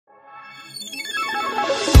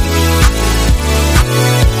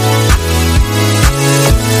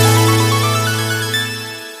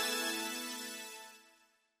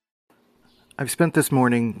I've spent this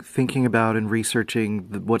morning thinking about and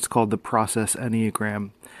researching what's called the process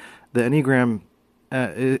Enneagram. The Enneagram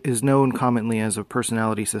is known commonly as a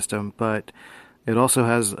personality system, but it also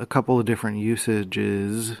has a couple of different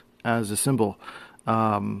usages as a symbol.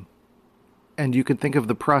 And you can think of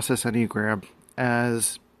the process Enneagram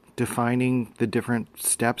as defining the different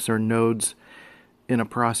steps or nodes in a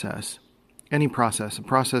process. Any process. A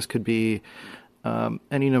process could be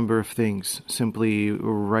any number of things. Simply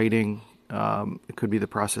writing. It could be the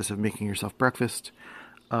process of making yourself breakfast,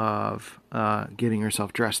 of getting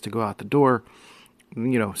yourself dressed to go out the door.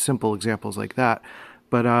 Simple examples like that.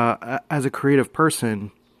 But as a creative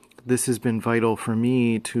person, this has been vital for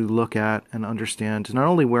me to look at and understand not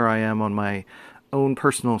only where I am on my own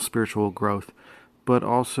personal spiritual growth, but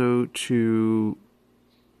also to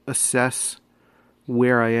assess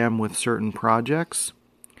where I am with certain projects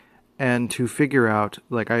and to figure out,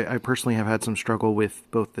 like I personally have had some struggle with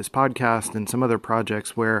both this podcast and some other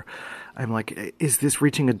projects where I'm like, is this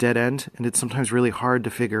reaching a dead end? And it's sometimes really hard to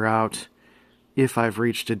figure out if I've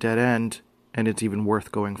reached a dead end and it's even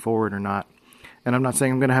worth going forward or not. And I'm not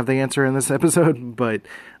saying I'm going to have the answer in this episode, but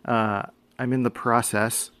I'm in the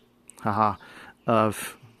process,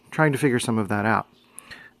 of trying to figure some of that out.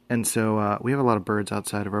 And so we have a lot of birds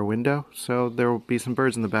outside of our window, so there will be some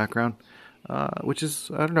birds in the background, which is,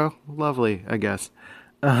 I don't know, lovely, I guess.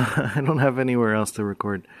 I don't have anywhere else to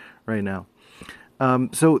record right now.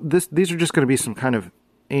 So these are just going to be some kind of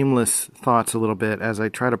aimless thoughts a little bit as I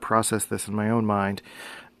try to process this in my own mind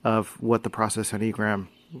of what the process Enneagram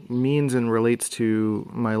means and relates to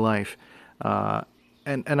my life.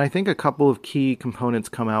 And I think a couple of key components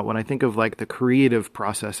come out when I think of like the creative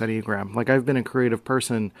process Enneagram. Like I've been a creative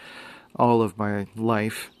person all of my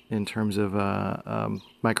life in terms of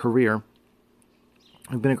my career.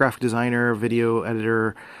 I've been a graphic designer, video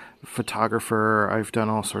editor, photographer. I've done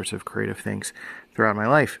all sorts of creative things throughout my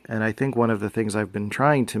life. And I think one of the things I've been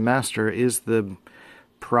trying to master is the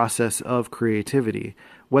process of creativity,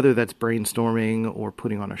 whether that's brainstorming or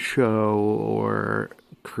putting on a show or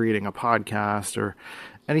creating a podcast or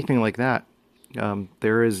anything like that.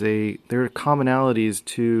 There are commonalities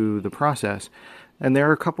to the process, and there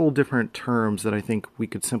are a couple different terms that I think we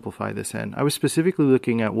could simplify this in. I was specifically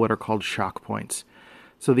looking at what are called shock points.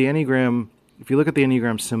 So the Enneagram, if you look at the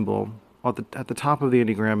Enneagram symbol, at the top of the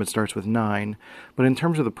Enneagram it starts with 9, but in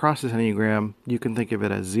terms of the process Enneagram, you can think of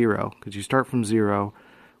it as 0, because you start from 0,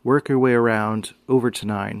 work your way around over to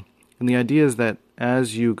 9. And the idea is that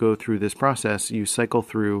as you go through this process, you cycle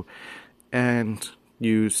through and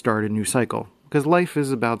you start a new cycle. Because life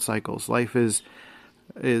is about cycles. Life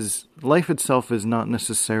itself is not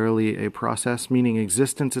necessarily a process, meaning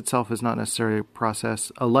existence itself is not necessarily a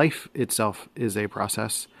process. A life itself is a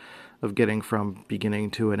process of getting from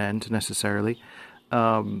beginning to an end necessarily.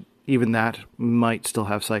 Even that might still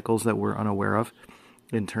have cycles that we're unaware of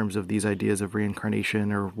in terms of these ideas of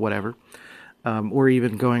reincarnation or whatever. Or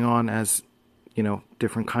even going on as,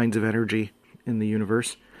 different kinds of energy in the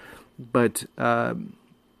universe. But for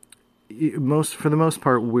the most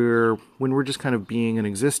part, when we're just kind of being and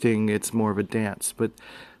existing, it's more of a dance. But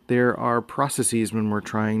there are processes when we're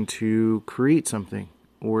trying to create something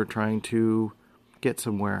or trying to get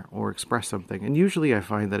somewhere or express something. And usually I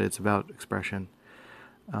find that it's about expression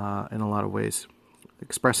in a lot of ways.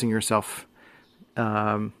 Expressing yourself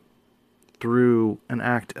through an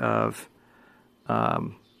act of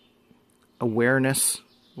awareness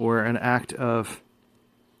or an act of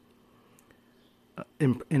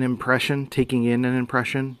an impression, taking in an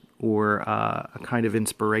impression or a kind of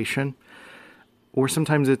inspiration. Or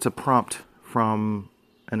sometimes it's a prompt from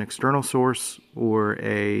an external source or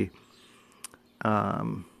a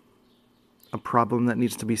problem that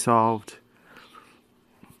needs to be solved,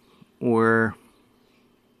 or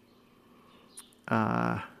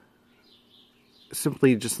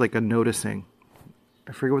simply just like a noticing.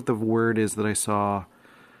 I forget what the word is that I saw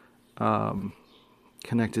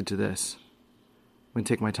connected to this. I'm going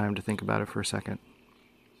to take my time to think about it for a second.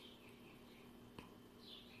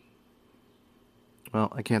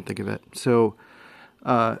 Well, I can't think of it. So,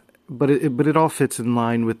 but it all fits in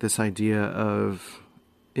line with this idea of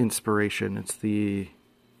inspiration. It's the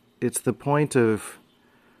point of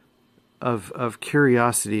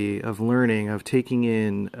curiosity, of learning, of taking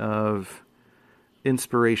in, of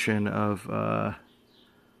inspiration, of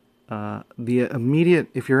the immediate.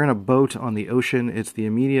 If you're in a boat on the ocean, it's the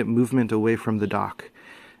immediate movement away from the dock.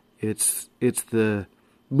 It's the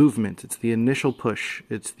movement. It's the initial push.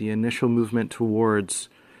 It's the initial movement towards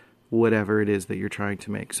whatever it is that you're trying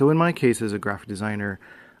to make. So in my case, as a graphic designer,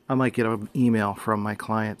 I might get an email from my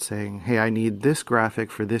client saying, hey, I need this graphic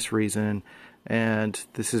for this reason. and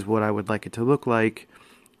this is what I would like it to look like,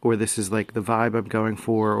 or this is like the vibe I'm going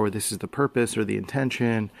for, or this is the purpose or the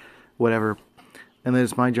intention, whatever. And then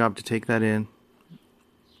it's my job to take that in,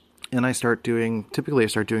 and typically I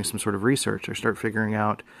start doing some sort of research. I start figuring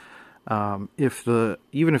out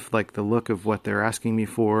even if like the look of what they're asking me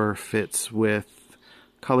for fits with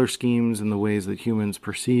color schemes and the ways that humans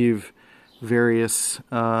perceive various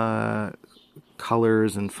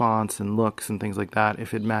colors and fonts and looks and things like that,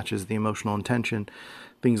 if it matches the emotional intention,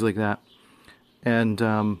 things like that.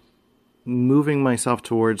 And moving myself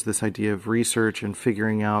towards this idea of research and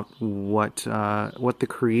figuring out what the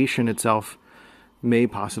creation itself may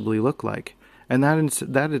possibly look like. And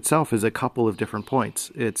that itself is a couple of different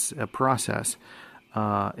points. It's a process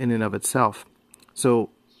in and of itself. So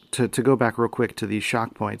to go back real quick to these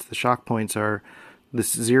shock points, the shock points are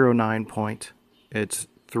this 0-9 point. It's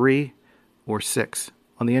 3 or 6.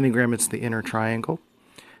 On the Enneagram, it's the inner triangle.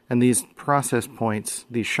 And these process points,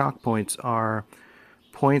 these shock points, are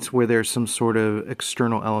points where there's some sort of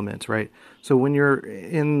external element, right? So when you're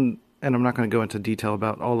in, and I'm not going to go into detail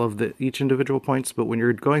about all of each individual points, but when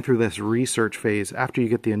you're going through this research phase, after you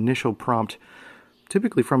get the initial prompt,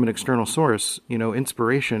 typically from an external source,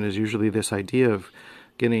 inspiration is usually this idea of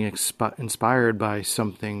getting inspired by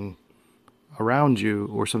something around you,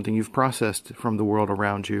 or something you've processed from the world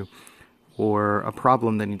around you, or a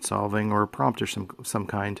problem that needs solving, or a prompt or some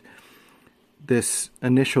kind. This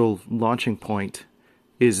initial launching point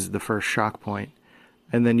is the first shock point.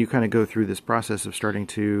 And then you kind of go through this process of starting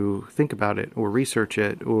to think about it, or research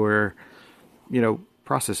it, or,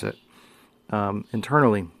 process it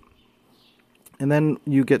internally. And then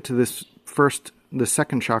you get to the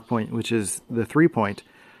second shock point, which is the 3 point,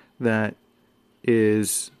 that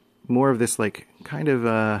is more of this like kind of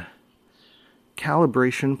a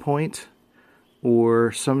calibration point,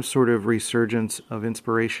 or some sort of resurgence of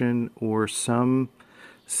inspiration, or something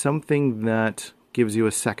that gives you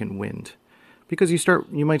a second wind. Because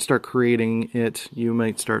you might start creating it, you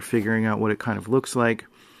might start figuring out what it kind of looks like,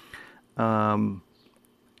 and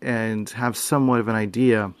have somewhat of an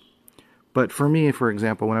idea. But for me, for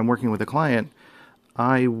example, when I'm working with a client,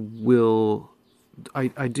 I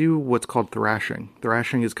do what's called thrashing.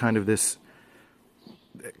 Thrashing is kind of this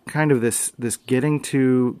getting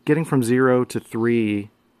from 0 to 3,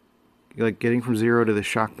 like getting from 0 to the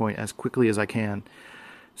shock point as quickly as I can.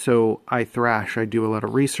 So I thrash, I do a lot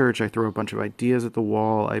of research, I throw a bunch of ideas at the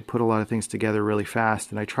wall, I put a lot of things together really fast,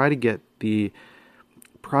 and I try to get the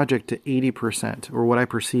project to 80%, or what I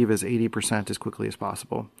perceive as 80%, as quickly as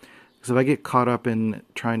possible. Because if I get caught up in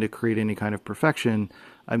trying to create any kind of perfection,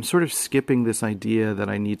 I'm sort of skipping this idea that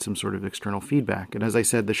I need some sort of external feedback. And as I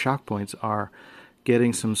said, the shock points are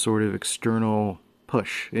getting some sort of external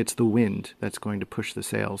push. It's the wind that's going to push the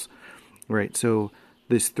sails, right? So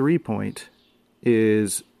this 3 point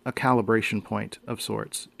is a calibration point of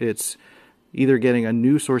sorts. It's either getting a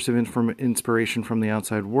new source of inspiration from the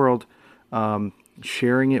outside world,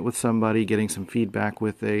 sharing it with somebody, getting some feedback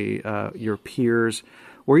with your peers,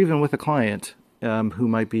 or even with a client who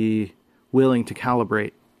might be willing to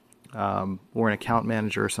calibrate, or an account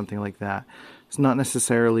manager or something like that. It's not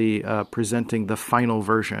necessarily presenting the final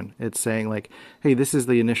version. It's saying like, hey, this is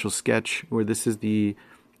the initial sketch, or this is the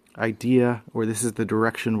idea, or this is the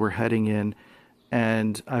direction we're heading in,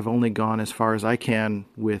 and I've only gone as far as I can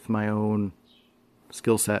with my own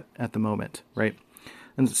skill set at the moment, right?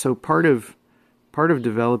 And so part of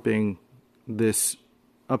developing this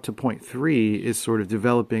up to point 3 is sort of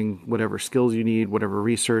developing whatever skills you need, whatever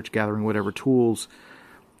research, gathering whatever tools,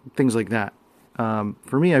 things like that.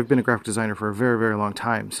 For me, I've been a graphic designer for a very, very long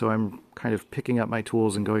time, so I'm kind of picking up my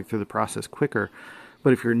tools and going through the process quicker.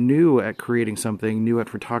 But if you're new at creating something, new at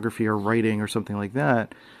photography or writing or something like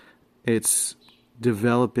that, it's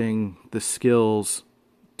developing the skills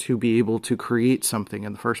to be able to create something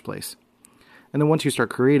in the first place. And then once you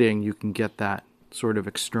start creating, you can get that sort of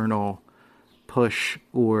external push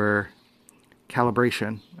or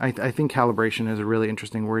calibration. I think calibration is a really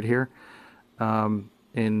interesting word here,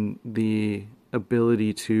 in the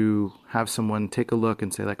ability to have someone take a look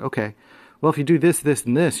and say like, okay, well, if you do this, this,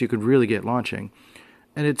 and this, you could really get launching.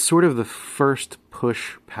 And it's sort of the first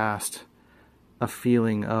push past a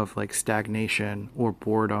feeling of like stagnation or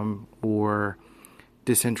boredom or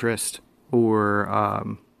disinterest,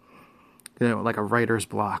 or like a writer's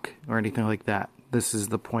block or anything like that. This is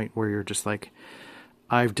the point where you're just like,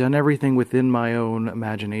 I've done everything within my own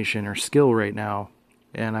imagination or skill right now,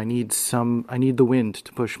 and I need the wind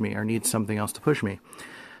to push me, or need something else to push me.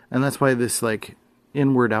 And that's why this like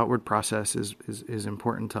inward outward process is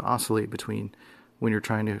important to oscillate between when you're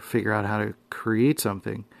trying to figure out how to create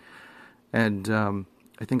something. And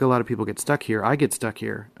I think a lot of people get stuck here. I get stuck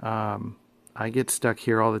here. I get stuck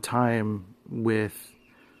here all the time with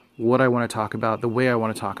what I want to talk about, the way I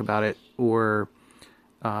want to talk about it, or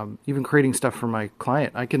even creating stuff for my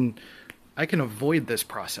client. I can avoid this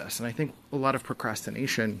process, and I think a lot of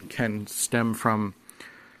procrastination can stem from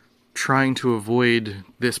trying to avoid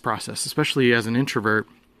this process, especially as an introvert.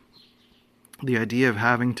 The idea of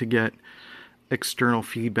having to get external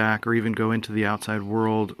feedback or even go into the outside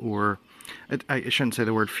world, or I shouldn't say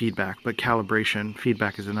the word feedback, but calibration.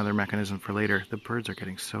 Feedback is another mechanism for later. The birds are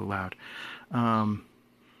getting so loud.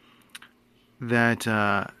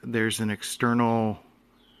 There's an external,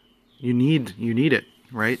 you need it,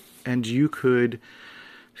 right? And you could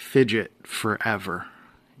fidget forever.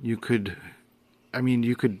 You could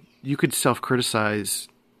self-criticize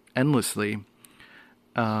endlessly,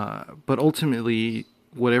 but ultimately,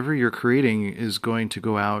 whatever you're creating is going to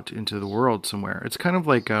go out into the world somewhere. It's kind of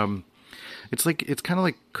like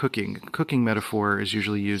cooking. Cooking metaphor is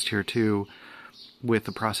usually used here too, with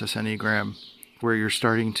the process Enneagram, where you're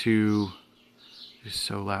starting to. It's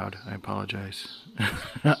so loud. I apologize.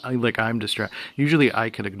 I'm distracted. Usually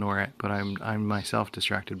I could ignore it, but I'm myself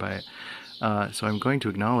distracted by it. So I'm going to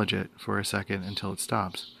acknowledge it for a second until it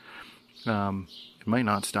stops. It might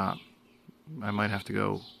not stop. I might have to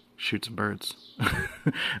go shoot some birds.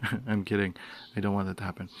 I'm kidding. I don't want that to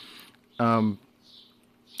happen.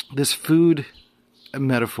 This food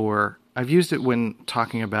metaphor, I've used it when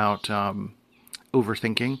talking about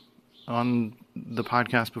overthinking on the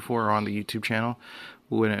podcast before, or on the YouTube channel,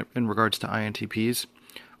 in regards to INTPs.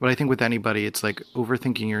 But I think with anybody, it's like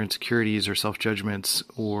overthinking your insecurities or self-judgments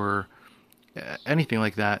or anything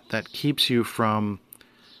like that keeps you from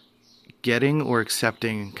getting or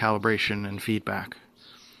accepting calibration and feedback.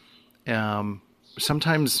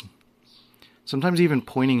 Sometimes even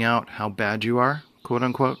pointing out how bad you are, quote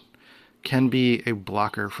unquote, can be a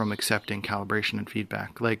blocker from accepting calibration and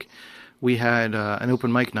feedback. Like, we had an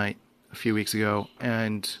open mic night a few weeks ago,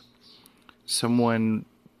 and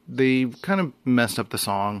they kind of messed up the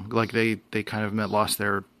song. Like, they kind of lost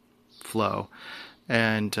their flow.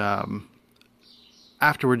 And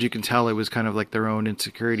afterwards, you can tell it was kind of like their own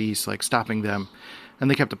insecurities, like, stopping them. And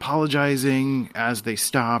they kept apologizing as they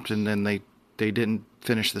stopped, and then they didn't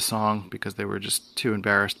finish the song because they were just too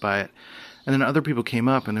embarrassed by it. And then other people came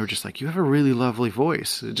up and they were just like, "You have a really lovely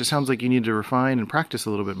voice. It just sounds like you need to refine and practice a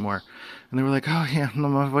little bit more." And they were like, "Oh yeah, no,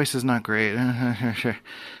 my voice is not great."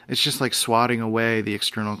 It's just like swatting away the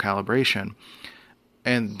external calibration.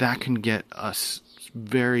 And that can get us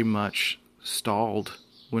very much stalled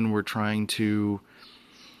when we're trying to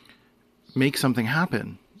make something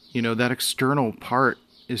happen. You know, that external part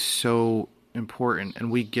is so important, and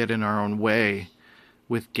we get in our own way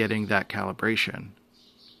with getting that calibration.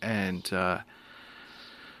 And,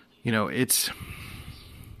 it's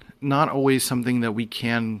not always something that we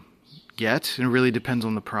can get. It really depends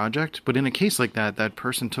on the project. But in a case like that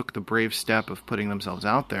person took the brave step of putting themselves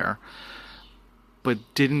out there, but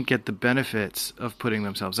didn't get the benefits of putting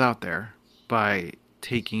themselves out there by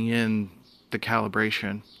taking in the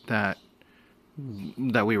calibration that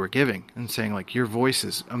we were giving and saying, like, your voice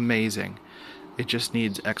is amazing. It just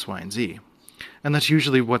needs X, Y, and Z. And that's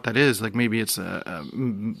usually what that is. Like, maybe it's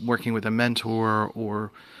working with a mentor,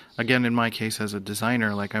 or, again, in my case as a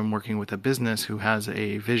designer, like, I'm working with a business who has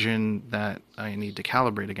a vision that I need to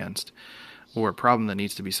calibrate against, or a problem that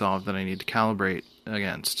needs to be solved that I need to calibrate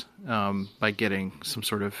against, by getting some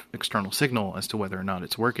sort of external signal as to whether or not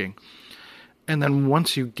it's working. And then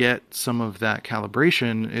once you get some of that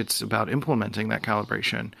calibration, it's about implementing that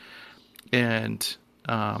calibration. And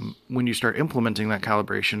when you start implementing that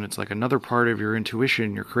calibration, it's like another part of your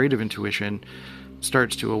intuition, your creative intuition,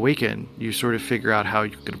 starts to awaken. You sort of figure out how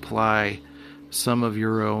you could apply some of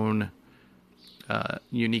your own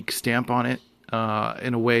unique stamp on it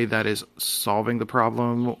in a way that is solving the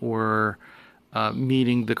problem, or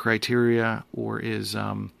meeting the criteria, or is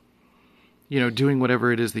doing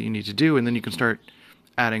whatever it is that you need to do. And then you can start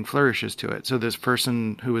adding flourishes to it. So this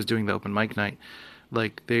person who was doing the open mic night,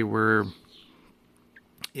 like, they were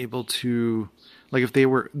able to, like, if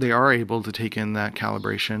they are able to take in that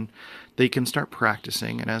calibration, they can start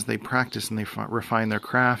practicing. And as they practice and they refine their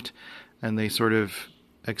craft, and they sort of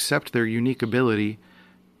accept their unique ability,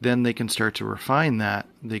 then they can start to refine that.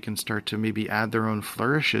 They can start to maybe add their own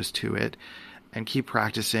flourishes to it, and keep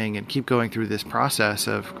practicing and keep going through this process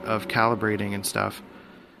of calibrating and stuff.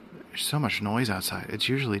 There's so much noise outside. It's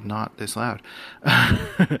usually not this loud.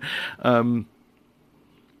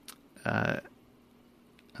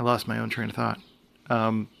 I lost my own train of thought.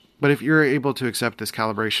 But if you're able to accept this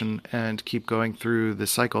calibration and keep going through the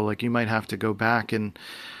cycle, like, you might have to go back and,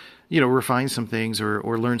 refine some things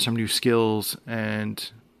or learn some new skills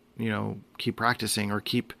and, keep practicing or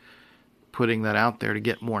keep putting that out there to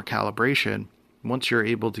get more calibration. Once you're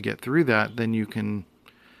able to get through that, then you could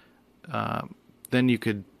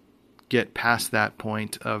get past that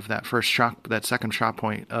point of that second shock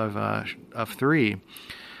point of 3,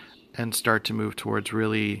 and start to move towards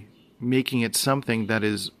really making it something that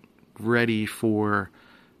is ready for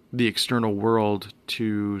the external world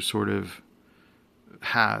to sort of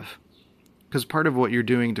have. Because part of what you're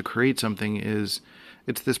doing to create something is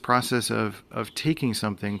it's this process of taking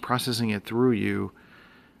something, processing it through you,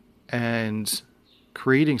 and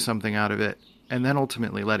creating something out of it, and then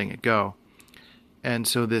ultimately letting it go. And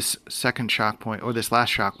so this second shock point, or this last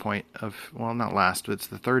shock point not last, but it's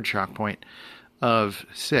the third shock point of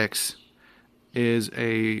 6, is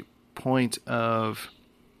a point of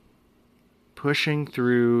pushing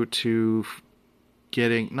through to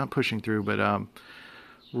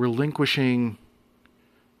relinquishing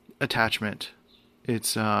attachment.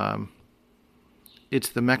 It's the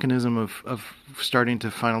mechanism of starting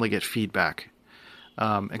to finally get feedback,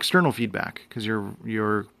 external feedback, because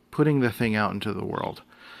you're putting the thing out into the world,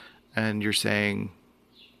 and you're saying,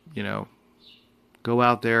 go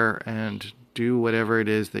out there and do whatever it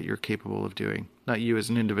is that you're capable of doing. Not you as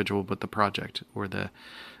an individual, but the project or the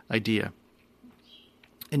idea.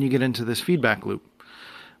 And you get into this feedback loop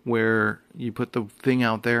where you put the thing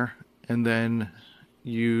out there, and then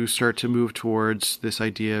you start to move towards this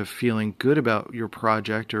idea of feeling good about your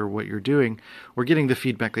project or what you're doing, or getting the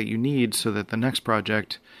feedback that you need so that the next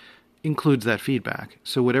project includes that feedback.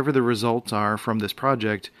 So whatever the results are from this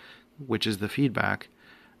project, which is the feedback,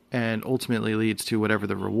 and ultimately leads to whatever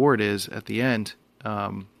the reward is at the end,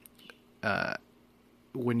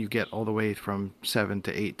 when you get all the way from 7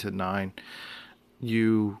 to 8 to 9,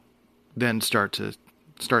 you then start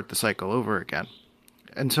the cycle over again.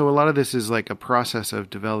 And so a lot of this is like a process of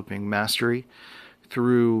developing mastery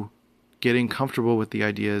through getting comfortable with the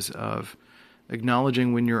ideas of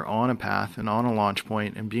acknowledging when you're on a path and on a launch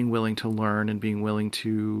point, and being willing to learn and being willing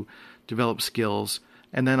to develop skills,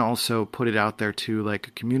 and then also put it out there to like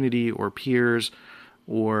a community or peers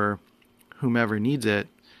or whomever needs it.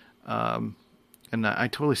 And I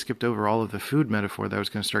totally skipped over all of the food metaphor that I was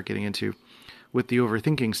going to start getting into with the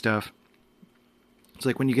overthinking stuff. It's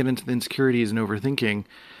like when you get into the insecurities and overthinking,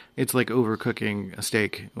 it's like overcooking a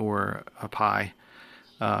steak or a pie.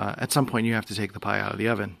 At some point you have to take the pie out of the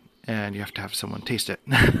oven, and you have to have someone taste it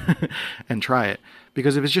and try it.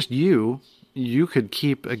 Because if it's just you could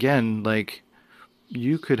keep, again, like,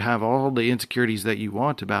 you could have all the insecurities that you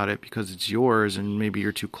want about it because it's yours and maybe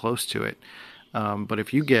you're too close to it. But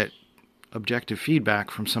if you get objective feedback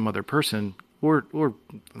from some other person, or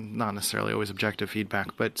not necessarily always objective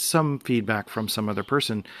feedback, but some feedback from some other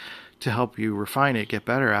person to help you refine it, get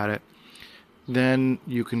better at it, then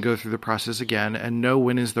you can go through the process again and know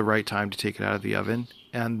when is the right time to take it out of the oven,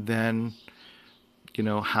 and then,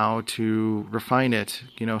 how to refine it.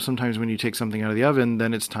 Sometimes when you take something out of the oven,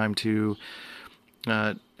 then it's time to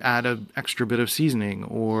add an extra bit of seasoning,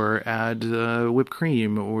 or add whipped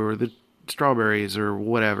cream, or the strawberries, or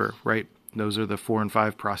whatever, right? Those are the 4 and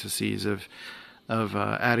 5 processes of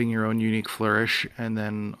adding your own unique flourish, and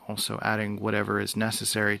then also adding whatever is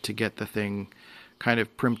necessary to get the thing kind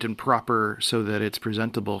of primed and proper so that it's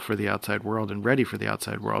presentable for the outside world and ready for the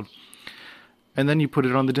outside world. And then you put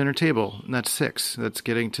it on the dinner table, and that's 6. That's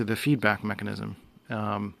getting to the feedback mechanism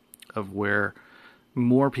of where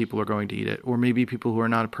more people are going to eat it, or maybe people who are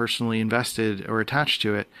not personally invested or attached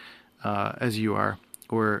to it as you are,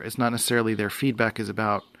 or it's not necessarily their feedback is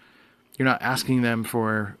about. You're not asking them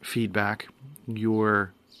for feedback.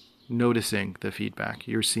 You're noticing the feedback.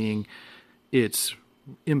 You're seeing its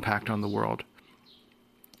impact on the world.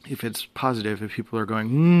 If it's positive, if people are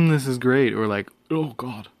going, this is great, or like, oh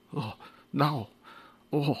God, oh no,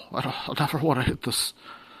 oh I never want to hit this.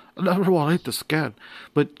 I never want to hit this again.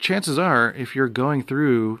 But chances are, if you're going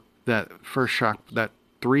through that first shock, that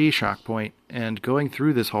 3 shock point, and going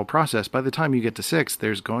through this whole process, by the time you get to 6,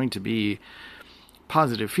 there's going to be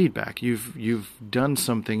positive feedback. You've done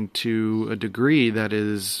something to a degree that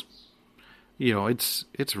is,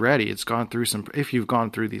 it's ready. It's gone through if you've gone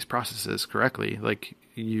through these processes correctly, like,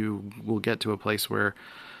 you will get to a place where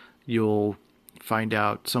you'll find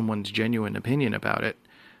out someone's genuine opinion about it,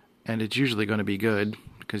 and it's usually going to be good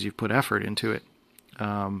because you've put effort into it.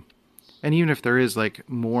 And even if there is like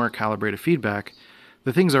more calibrated feedback,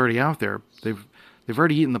 the thing's already out there. They've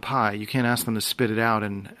already eaten the pie. You can't ask them to spit it out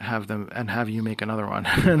and have you make another one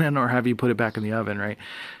or have you put it back in the oven, right?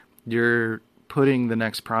 You're putting the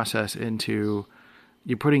next process you're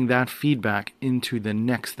putting that feedback into the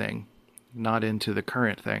next thing, not into the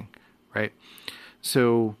current thing. right?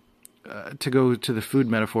 So to go to the food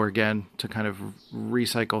metaphor again, to kind of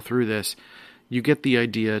recycle through this, you get the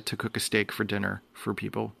idea to cook a steak for dinner for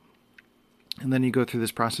people. And then you go through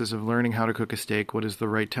this process of learning how to cook a steak. What is the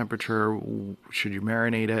right temperature? Should you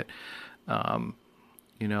marinate it?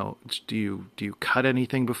 You know, do you cut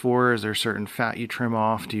anything before? Is there certain fat you trim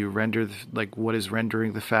off? Do you render, like, what is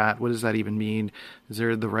rendering the fat? What does that even mean? Is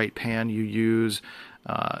there the right pan you use?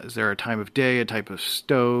 Is there a time of day, a type of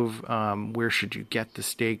stove? Where should you get the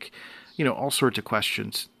steak? You know, all sorts of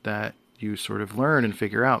questions that you sort of learn and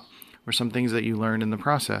figure out, or some things that you learn in the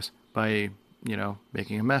process by, you know,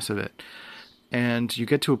 making a mess of it. And you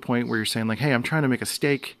get to a point where you're saying, like, hey, I'm trying to make a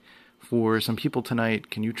steak for some people tonight.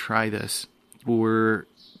 Can you try this? Or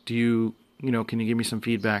do you, you know, can you give me some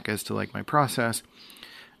feedback as to, like, my process?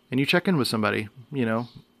 And you check in with somebody, you know,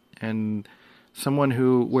 and someone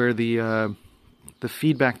where the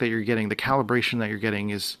feedback that you're getting, the calibration that you're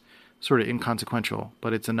getting is sort of inconsequential,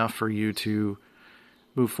 but it's enough for you to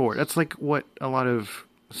move forward. That's like what a lot of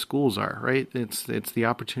schools are, right? It's the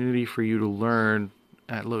opportunity for you to learn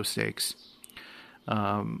at low stakes.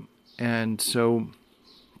 And so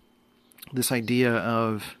this idea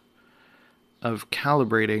of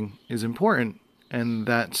calibrating is important, and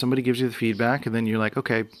that somebody gives you the feedback, and then you're like,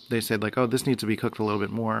 okay, they said, like, oh, this needs to be cooked a little bit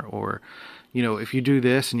more, or, you know, if you do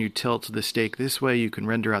this and you tilt the steak this way, you can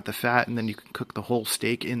render out the fat, and then you can cook the whole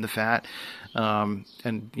steak in the fat,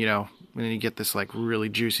 and, you know, and then you get this, like, really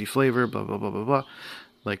juicy flavor, blah, blah, blah, blah, blah.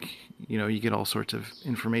 Like, you know, you get all sorts of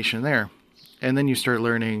information there. And then you start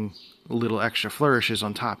learning little extra flourishes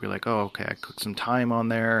on top. You're like, oh, okay, I cooked some thyme on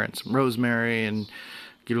there and some rosemary and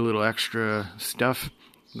get a little extra stuff.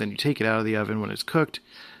 Then you take it out of the oven when it's cooked,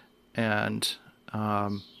 and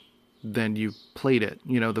then you plate it.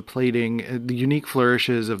 You know, the plating, the unique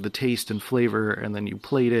flourishes of the taste and flavor, and then you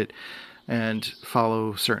plate it and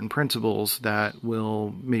follow certain principles that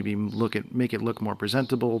will maybe make it look more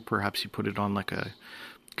presentable. Perhaps you put it on like a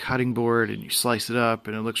cutting board and you slice it up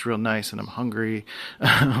and it looks real nice, and I'm hungry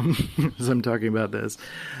as I'm talking about this.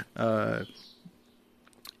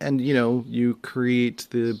 And, you know, you create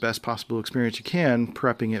the best possible experience you can,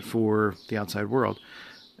 prepping it for the outside world.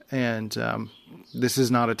 And this is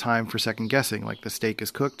not a time for second guessing. Like, the steak is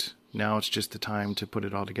cooked. Now it's just the time to put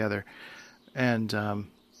it all together. And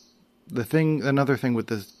another thing with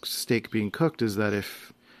the steak being cooked is that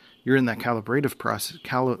if you're in that calibrative process,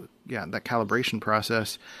 that calibration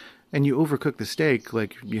process, and you overcook the steak,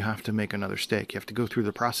 like, you have to make another steak. You have to go through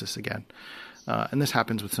the process again. And this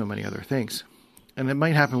happens with so many other things. And it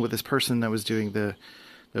might happen with this person that was doing the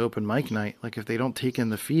open mic night. Like, if they don't take in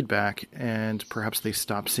the feedback, and perhaps they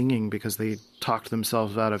stop singing because they talked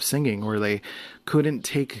themselves out of singing, or they couldn't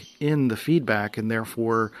take in the feedback and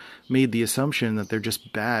therefore made the assumption that they're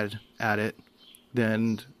just bad at it,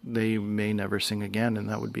 then they may never sing again, and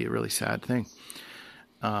that would be a really sad thing.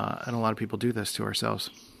 And a lot of people do this to ourselves.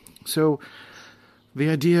 So the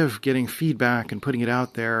idea of getting feedback and putting it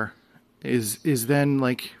out there is then,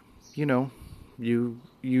 like, you know, you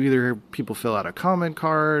either people fill out a comment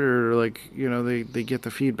card, or, like, you know, they get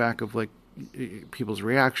the feedback of, like, people's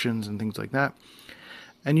reactions and things like that.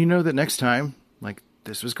 And you know that next time, like,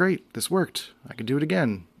 this was great, this worked, I could do it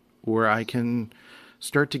again. Or I can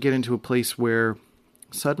start to get into a place where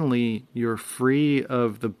suddenly you're free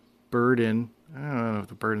of the burden. I don't know if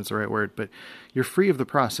the burden's the right word, but you're free of the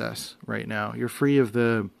process right now. You're free of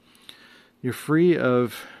the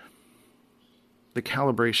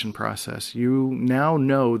calibration process. You now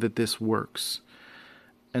know that this works.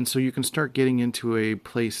 And so you can start getting into a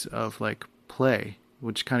place of, like, play,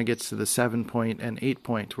 which kind of gets to the 7-point and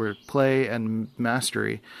 8-point, where play and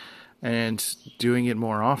mastery, and doing it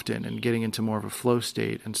more often and getting into more of a flow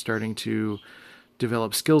state and starting to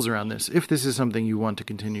develop skills around this. If this is something you want to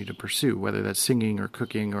continue to pursue, whether that's singing or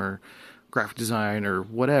cooking or graphic design or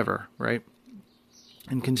whatever, right?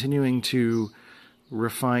 And continuing to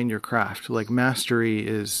refine your craft. Like, mastery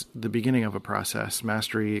is the beginning of a process.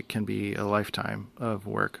 Mastery can be a lifetime of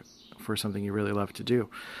work for something you really love to do.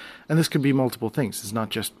 And this could be multiple things. It's not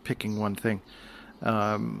just picking one thing.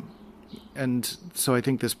 And so I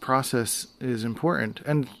think this process is important.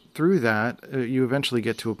 And through that, you eventually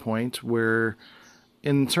get to a point where,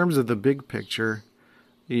 in terms of the big picture,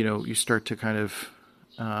 you know, you start to kind of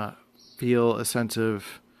feel a sense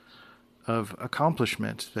of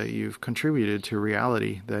accomplishment, that you've contributed to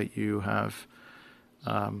reality, that you have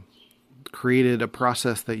created a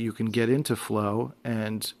process that you can get into flow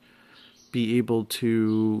and be able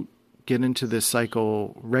to get into this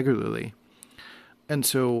cycle regularly. And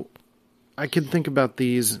so I can think about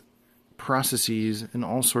these processes in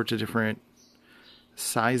all sorts of different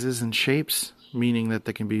sizes and shapes. meaning that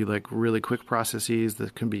they can be like really quick processes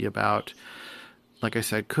that can be about, like I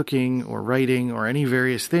said, cooking or writing or any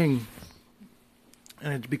various thing.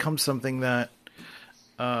 And it becomes something that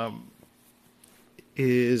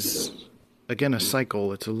is, again, a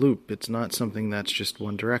cycle. It's a loop. It's not something that's just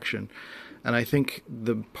one direction. And I think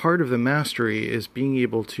the part of the mastery is being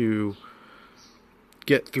able to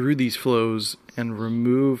get through these flows and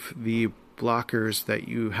remove the blockers that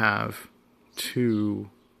you have to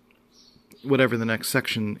whatever the next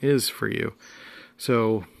section is for you.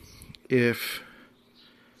 So if,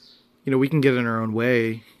 we can get in our own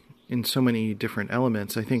way in so many different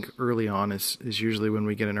elements, I think early on is usually when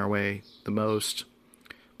we get in our way the most.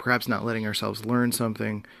 Perhaps not letting ourselves learn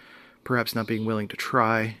something, perhaps not being willing to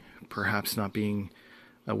try, perhaps not being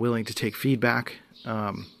willing to take feedback.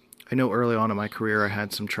 I know early on in my career I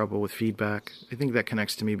had some trouble with feedback. I think that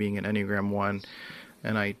connects to me being an Enneagram 1,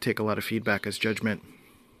 and I take a lot of feedback as judgment.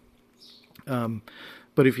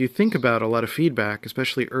 But if you think about a lot of feedback,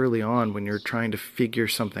 especially early on when you're trying to figure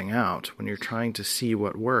something out, when you're trying to see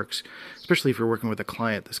what works, especially if you're working with a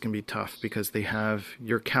client, this can be tough because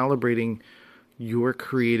you're calibrating your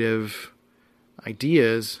creative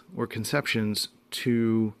ideas or conceptions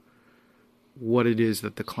to what it is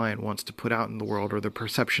that the client wants to put out in the world, or the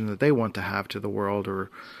perception that they want to have to the world, or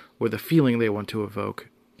the feeling they want to evoke.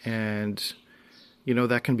 And,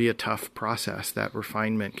 that can be a tough process. That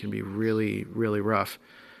refinement can be really, really rough.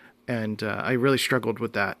 And I really struggled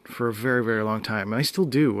with that for a very, very long time. And I still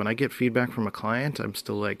do. When I get feedback from a client, I'm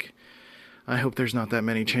still like, I hope there's not that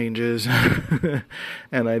many changes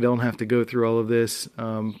and I don't have to go through all of this.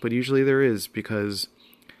 But usually there is, because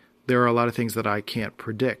there are a lot of things that I can't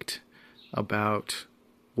predict about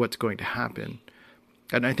what's going to happen.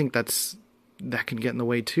 And I think that can get in the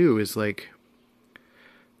way too, is like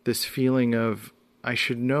this feeling of, I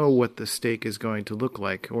should know what the steak is going to look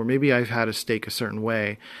like. Or maybe I've had a steak a certain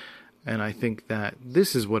way and I think that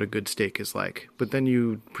this is what a good steak is like. But then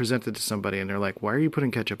you present it to somebody and they're like, why are you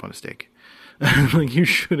putting ketchup on a steak? Like, you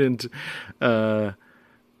shouldn't, you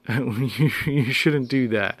shouldn't do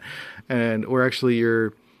that. Or actually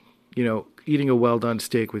you're, eating a well done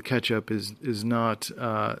steak with ketchup is not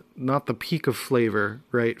the peak of flavor,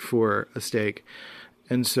 right, for a steak.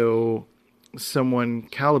 And so someone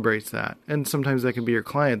calibrates that. And sometimes that can be your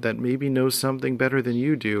client that maybe knows something better than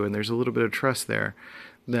you do. And there's a little bit of trust there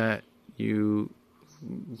that you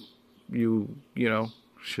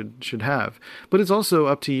should have. But it's also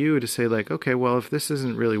up to you to say, like, okay, well, if this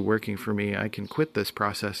isn't really working for me, I can quit this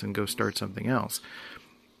process and go start something else.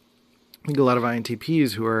 I think a lot of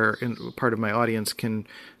INTPs who are part of my audience can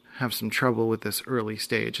have some trouble with this early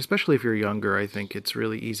stage, especially if you're younger. I think it's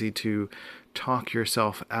really easy to talk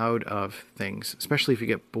yourself out of things, especially if you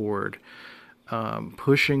get bored.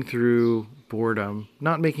 Pushing through boredom,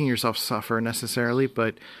 not making yourself suffer necessarily,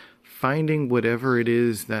 but finding whatever it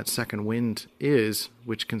is that second wind is,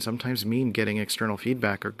 which can sometimes mean getting external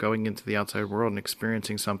feedback or going into the outside world and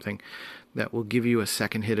experiencing something that will give you a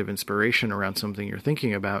second hit of inspiration around something you're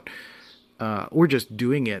thinking about, or just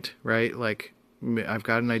doing it, right? Like, I've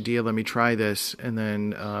got an idea, let me try this, and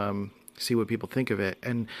then see what people think of it,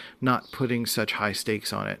 and not putting such high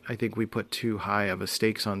stakes on it. I think we put too high of a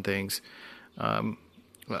stake on things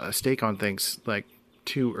like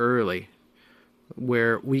too early,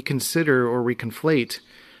 where we consider or we conflate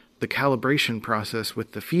the calibration process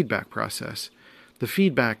with the feedback process. The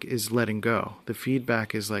feedback is letting go. The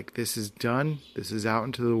feedback is like, this is done. This is out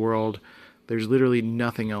into the world. There's literally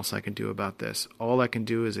nothing else I can do about this. All I can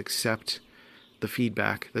do is accept the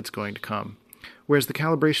feedback that's going to come. Whereas the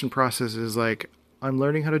calibration process is like, I'm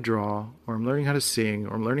learning how to draw, or I'm learning how to sing,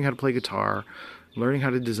 or I'm learning how to play guitar, I'm learning how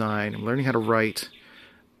to design, I'm learning how to write,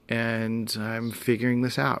 and I'm figuring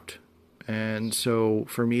this out. And so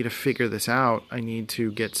for me to figure this out, I need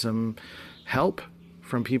to get some help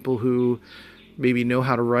from people who maybe know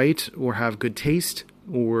how to write or have good taste,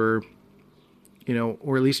 or,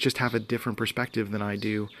 or at least just have a different perspective than I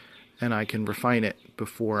do, and I can refine it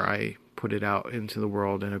before I put it out into the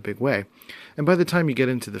world in a big way. And by the time you get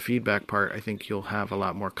into the feedback part, I think you'll have a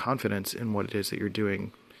lot more confidence in what it is that you're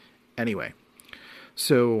doing anyway.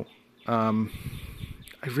 So,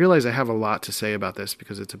 I realize I have a lot to say about this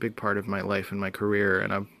because it's a big part of my life and my career,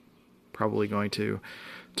 and I'm probably going to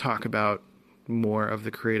talk about more of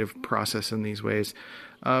the creative process in these ways.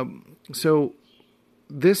 So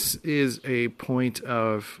this is a point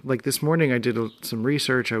of, like, this morning I did some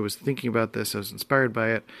research. I was thinking about this. I was inspired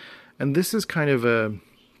by it. And this is kind of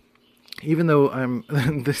even though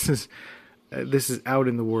this is out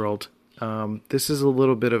in the world, this is a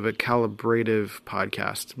little bit of a calibrative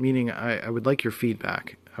podcast, meaning I would like your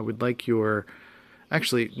feedback. I would like your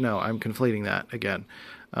Actually, no, I'm conflating that again.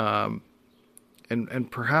 And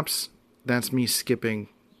perhaps that's me skipping,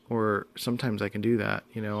 or sometimes I can do that.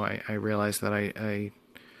 I realize that I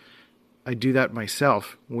do that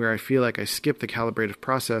myself, where I feel like I skip the calibrative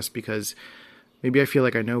process because maybe I feel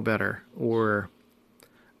like I know better, or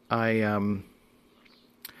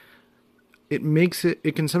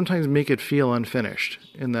it can sometimes make it feel unfinished,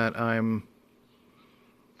 in that I'm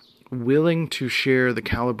willing to share the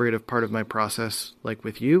calibrative part of my process, like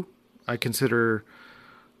with you. I consider,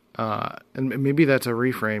 and maybe that's a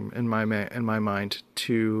reframe in my mind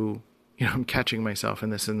to, I'm catching myself in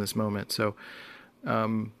this moment. So,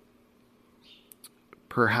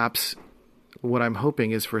 perhaps what I'm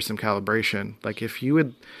hoping is for some calibration. Like,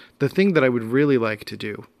 the thing that I would really like to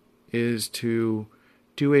do is to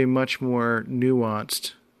do a much more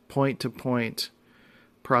nuanced point-to-point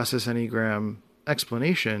process enneagram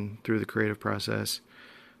explanation through the creative process.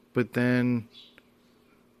 But then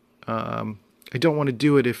I don't want to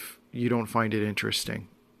do it if you don't find it interesting,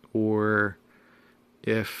 or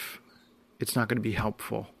if it's not going to be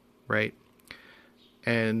helpful, right?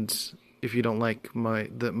 And if you don't like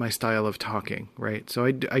my style of talking, right? So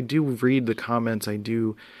I do read the comments. I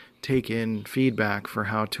do take in feedback for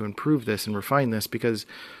how to improve this and refine this, because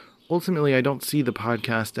ultimately I don't see the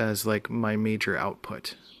podcast as like my major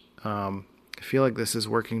output. I feel like this is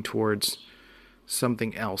working towards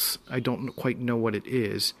something else. I don't quite know what it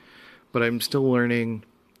is, but I'm still learning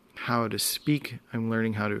how to speak. I'm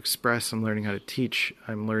learning how to express. I'm learning how to teach.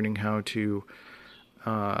 I'm learning how to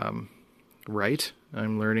write.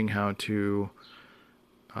 I'm learning how to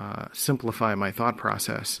simplify my thought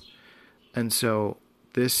process. And so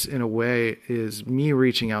this, in a way, is me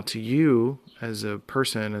reaching out to you as a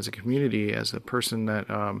person, as a community, as a person that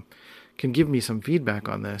can give me some feedback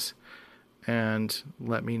on this and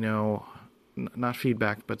let me know, not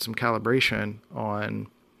feedback, but some calibration on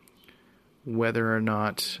whether or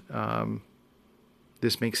not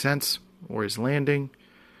this makes sense or is landing,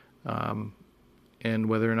 and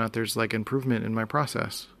whether or not there's like improvement in my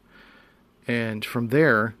process. And from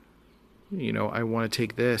there, I want to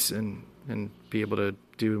take this and be able to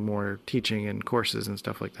do more teaching and courses and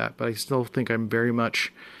stuff like that. But I still think I'm very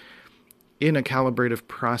much in a calibrative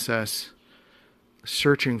process,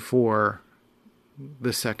 searching for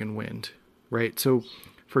the second wind, right? So,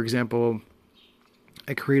 for example,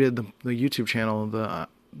 I created the YouTube channel.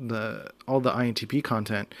 All the INTP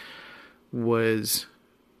content was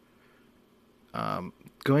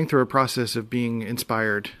going through a process of being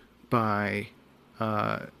inspired by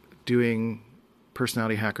doing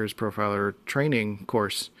Personality Hackers Profiler training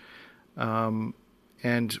course,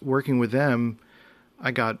 and working with them.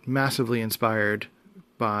 I got massively inspired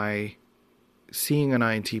by seeing an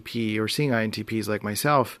INTP, or seeing INTPs like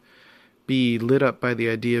myself, be lit up by the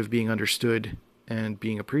idea of being understood and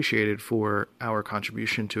being appreciated for our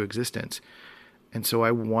contribution to existence. And so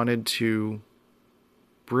I wanted to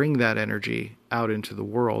bring that energy out into the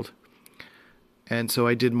world. And so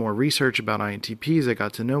I did more research about INTPs. I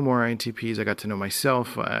got to know more INTPs. I got to know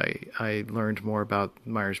myself. I learned more about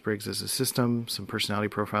Myers-Briggs as a system, some personality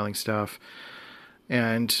profiling stuff,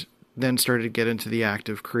 and then started to get into the act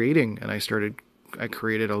of creating. And I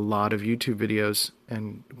created a lot of YouTube videos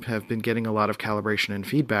and have been getting a lot of calibration and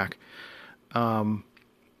feedback. But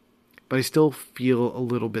I still feel a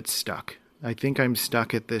little bit stuck. I think I'm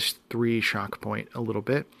stuck at this 3 shock point a little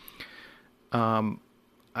bit.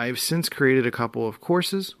 I've since created a couple of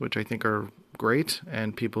courses, which I think are great,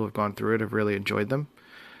 and people have gone through it, have really enjoyed them.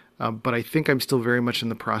 But I think I'm still very much in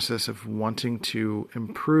the process of wanting to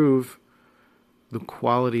improve the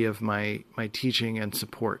quality of my teaching and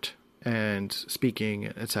support and speaking,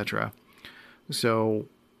 etc. So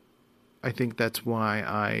I think that's why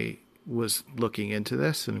I was looking into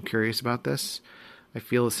this and curious about this. I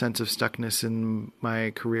feel a sense of stuckness in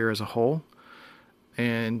my career as a whole,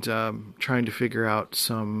 and trying to figure out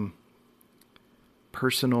some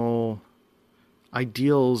personal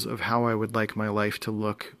ideals of how I would like my life to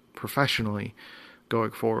look professionally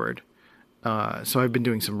going forward. So I've been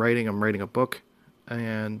doing some writing. I'm writing a book,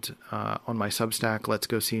 and on my Substack,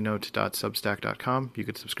 letsgocnote.substack.com. You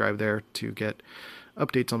could subscribe there to get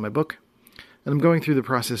updates on my book. And I'm going through the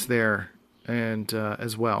process there and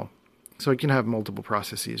as well. So I can have multiple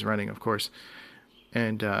processes running, of course,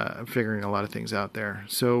 and I'm figuring a lot of things out there.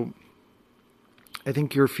 So I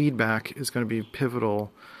think your feedback is going to be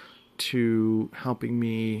pivotal to helping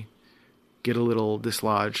me get a little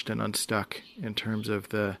dislodged and unstuck in terms of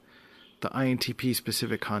the INTP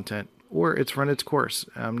specific content, or it's run its course.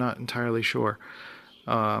 I'm not entirely sure.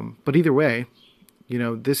 But either way,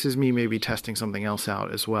 this is me maybe testing something else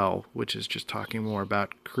out as well, which is just talking more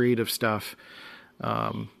about creative stuff,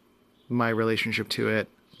 my relationship to it,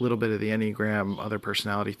 a little bit of the Enneagram, other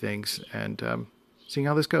personality things, and seeing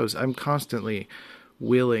how this goes. I'm constantly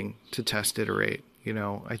willing to test, iterate.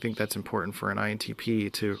 I think that's important for an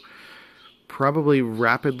INTP to probably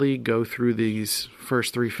rapidly go through these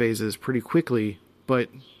first 3 phases pretty quickly, but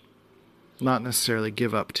not necessarily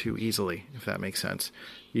give up too easily, if that makes sense.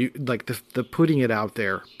 Like the putting it out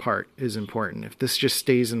there part is important. If this just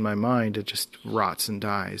stays in my mind, it just rots and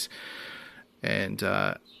dies. And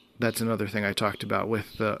that's another thing I talked about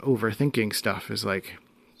with the overthinking stuff is like,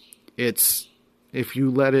 if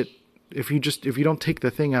you don't take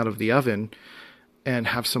the thing out of the oven and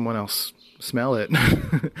have someone else smell it,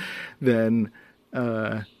 then,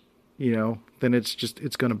 then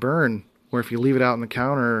it's going to burn. Or if you leave it out on the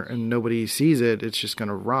counter and nobody sees it, it's just going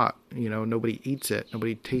to rot. Nobody eats it.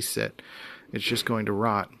 Nobody tastes it. It's just going to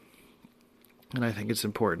rot. And I think it's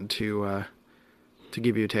important to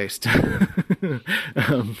give you a taste.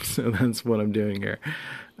 So that's what I'm doing here.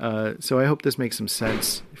 So I hope this makes some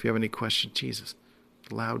sense. If you have any questions, Jesus,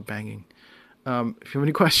 loud banging. If you have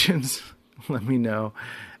any questions, let me know.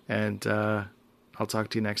 And I'll talk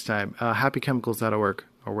to you next time. Happychemicals.org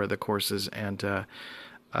are where the course is. And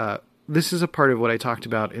this is a part of what I talked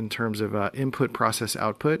about in terms of input, process,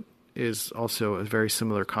 output is also a very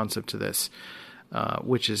similar concept to this,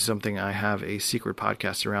 which is something I have a secret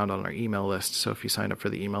podcast around on our email list. So if you sign up for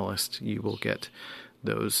the email list, you will get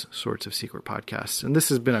those sorts of secret podcasts. And this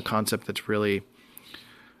has been a concept that's really,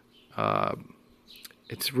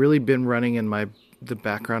 it's really been running in the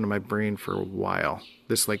background of my brain for a while.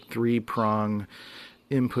 This like 3-prong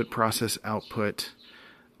input, process, output,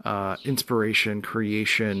 inspiration,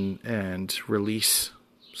 creation, and release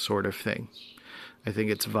sort of thing. I think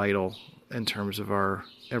it's vital in terms of our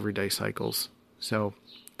everyday cycles. So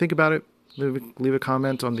think about it. Leave a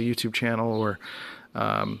comment on the YouTube channel or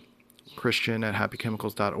Christian at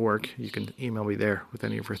happychemicals.org. You can email me there with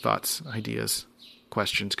any of your thoughts, ideas,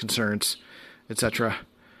 questions, concerns, etc.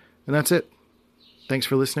 And that's it. Thanks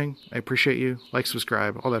for listening. I appreciate you. Like,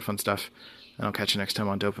 subscribe, all that fun stuff. And I'll catch you next time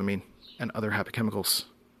on Dopamine and other happy chemicals.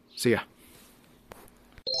 See ya.